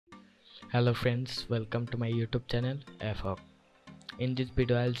Hello friends, welcome to my YouTube channel HOQUE. In this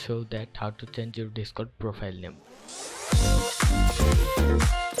video I'll show that how to change your Discord profile name.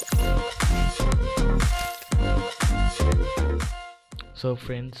 So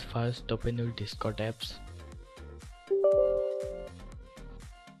friends, first open your Discord apps.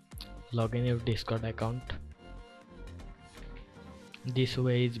 Log in your Discord account. This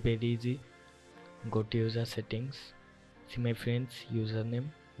way is very easy. Go to user settings, see my friends username,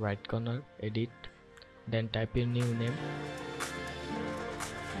 right corner, edit, then type your new name.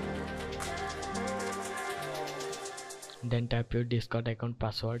 Then type your Discord account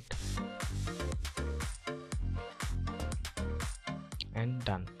password and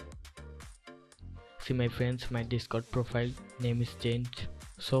done. See my friends, my Discord profile name is changed.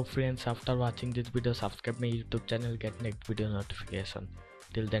 So friends, after watching this video, subscribe my YouTube channel, get next video notification.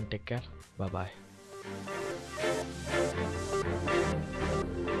 Till then, take care, bye bye.